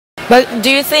But do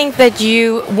you think that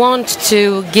you want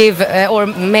to give or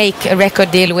make a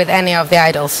record deal with any of the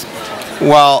idols?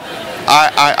 Well,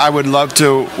 I would love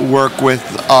to work with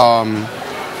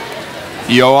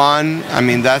Johan. I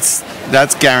mean, that's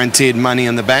guaranteed money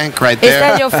in the bank right there. Is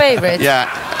that your favorite? Yeah.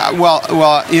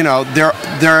 Well, you know, they're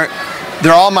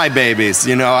all my babies.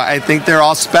 You know, I think they're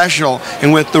all special,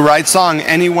 and with the right song,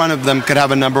 any one of them could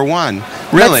have a number one.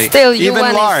 Really, but still,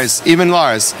 even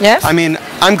Lars. Yes. I mean,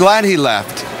 I'm glad he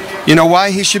left. You know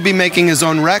why? He should be making his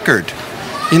own record.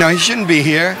 You know, he shouldn't be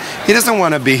here. He doesn't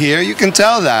want to be here. You can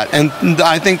tell that. And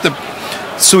I think the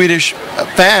Swedish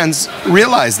fans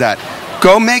realize that.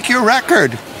 Go make your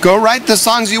record. Go write the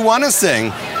songs you want to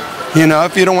sing. You know,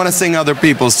 if you don't want to sing other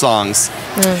people's songs.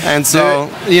 And so,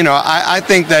 you know, I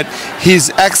think that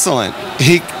he's excellent.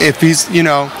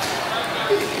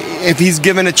 If he's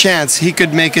given a chance, he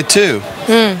could make it too.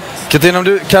 Katrin, om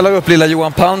du kallar upp lilla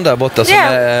Johan Palm där borta som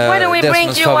är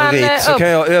Desmonds favorit, så kan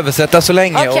jag översätta så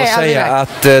länge och säga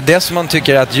att Desmond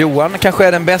tycker att Johan kanske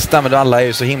är den bästa, men alla är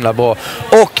ju så himla bra.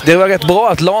 Och det var rätt bra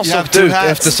att Lars åkte ut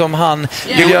eftersom han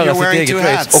vill göra sitt eget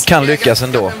race och kan lyckas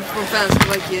ändå.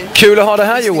 Kul att ha det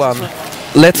här, Johan.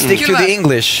 Let's stick to the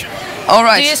English. All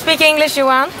right. Do you speak English,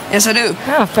 Johan? Yes, I do.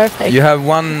 Oh, perfect. You have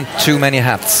one too many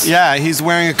hats. Yeah, he's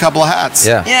wearing a couple of hats.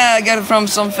 Yeah, I got it from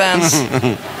some fans.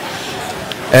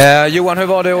 Johan, hur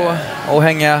var det att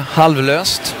hänga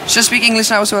halvlöst? Should I speak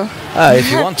English now as well?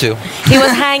 If you want to. He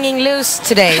was hanging loose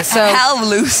today, so half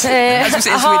loose. As we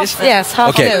say in Swedish. Yes,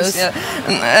 half loose.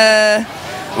 Yeah.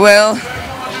 Well,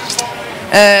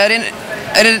 I didn't.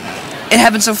 It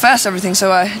happened so fast, everything,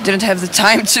 so I didn't have the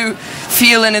time to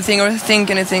feel anything or think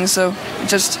anything, so it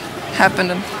just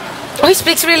happened. Oh, he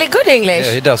speaks really good English.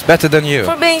 Yeah, he does. Better than you.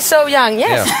 For being so young,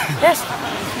 yes. Yeah. Yes.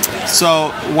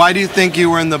 So, why do you think you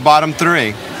were in the bottom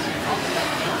three?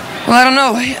 Well, I don't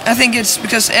know. I think it's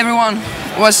because everyone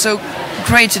was so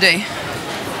great today.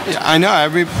 Yeah, I know,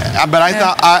 but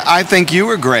I think you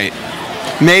were great.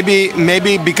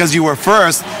 Maybe because you were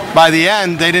first, by the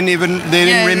end they didn't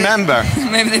remember.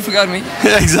 Maybe they forgot me.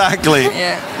 Exactly.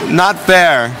 Yeah. Not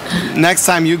fair. Next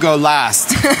time you go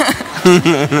last.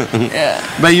 Yeah.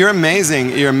 But you're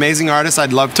amazing. You're an amazing artist.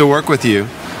 I'd love to work with you.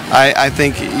 I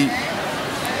think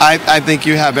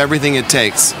you have everything it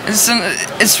takes.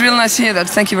 It's real nice to hear that.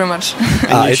 Thank you very much.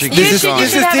 This is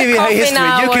TV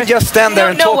history. You can just stand there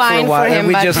and talk for a while.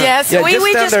 We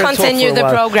just continue the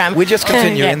program. We just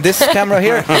continue in this camera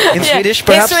here in Swedish,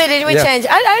 perhaps. In Swedish we change.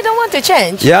 I don't want to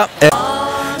change. Ja.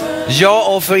 Ja,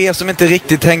 och för er som inte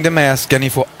riktigt hängde med ska ni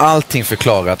få allting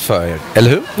förklarat för er, eller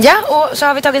hur? Ja, och så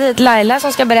har vi tagit hit Laila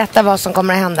som ska berätta vad som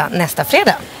kommer att hända nästa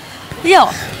fredag. Ja.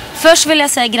 Först vill jag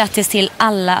säga grattis till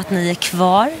alla att ni är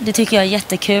kvar. Det tycker jag är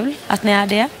jättekul att ni är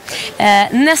det.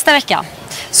 Nästa vecka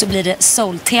så blir det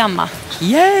soul-tema.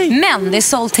 Yay! Men det är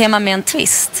soul-tema med en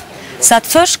twist. Så att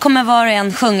först kommer var och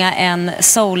en sjunga en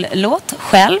soul-låt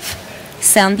själv.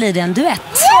 Sen blir det en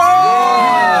duett.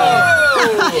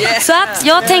 Så att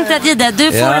jag tänkte att Gide,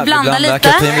 du får blanda lite.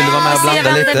 Katrin, vill du vara med och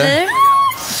blanda lite?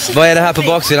 Vad är det här på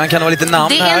baksidan? Kan det vara lite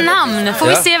namn här? Det är namn. Får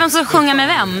vi se vem som sjunger med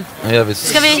vem?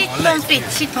 Ska vi...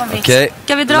 Okej.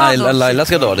 Ska vi dra Laila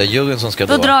ska dra, det är juryn som ska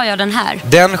dra. Då drar jag den här.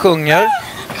 Den sjunger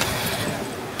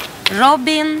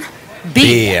Robin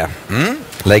B.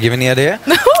 Lägger vi ner det.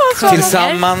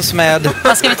 Tillsammans med...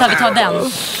 Vad ska vi ta? Vi tar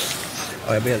den.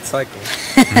 Jag blir helt psycho.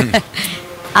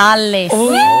 Alice.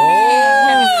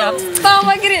 Fan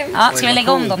vad grymt. Ja, ska vi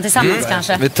lägga om dem tillsammans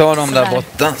kanske? Vi tar dem där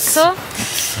borta. Så.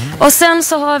 Och sen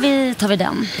så tar vi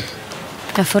den.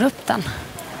 Jag får upp den.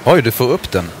 Oj, du får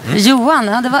upp den. Johan,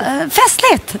 det var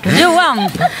festligt. Johan.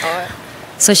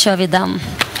 Så kör vi den.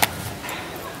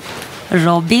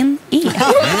 Robin E.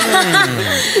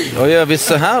 Då gör vi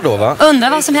så här då, va? Undrar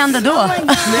vad som händer då.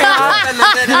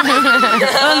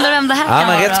 Undrar vem det här kan vara.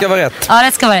 Men rätt ska vara rätt. Ja,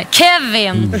 rätt ska vara rätt.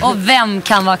 Kevin. Och vem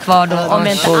kan vara kvar då om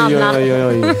inte Anna?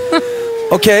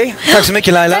 Okej, tack så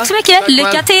mycket Laila. Tack så mycket,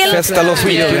 lycka till. Festa loss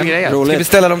med. Ska vi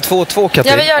ställa dem 2-2,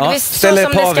 Katrin? Ja, vi gör det. Ställ er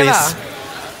parvis.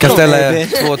 Kan ställa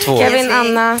 2-2. Kevin,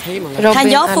 Anna, Robin.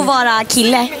 Kan jag få vara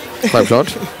kille?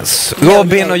 Självklart.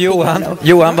 Robin och Johan.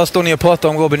 Johan, vad står ni och pratar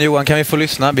om? Robin och Johan, kan vi få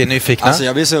lyssna? Blir nyfikna? Alltså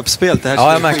jag blir så uppspelt det här.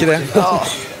 Ja, jag märker det.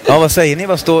 Ja, vad säger ni?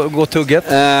 Vad går tugget?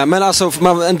 Men alltså,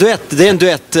 en duett, det är en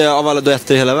duett av alla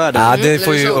duetter i hela världen. Ja, det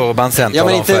får ju Urban sen. Ja,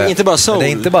 men inte bara soul. Det är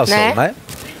inte bara soul, nej.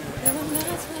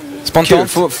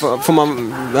 Spontant. Får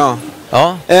man, ja.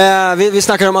 Vi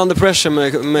snackar om Under Pressure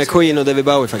med Queen och David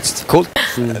Bowie faktiskt. Coolt.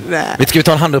 Ska vi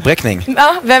ta en handuppräckning?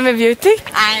 Ja, vem är Beauty?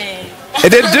 Nej. Är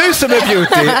det du som är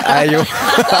Beauty? Nej, jo.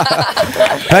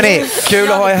 Hörrni,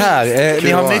 kul att ha er här.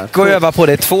 Ni har mycket att öva på.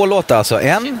 Det är 2 låtar alltså.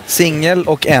 En singel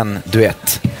och en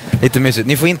duett. Lite mysigt.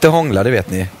 Ni får inte hångla, det vet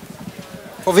ni.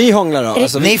 Och vi hånglar då?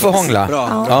 Alltså, ni får hångla.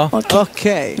 Bra. Ja.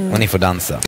 Okej. Och ni får dansa.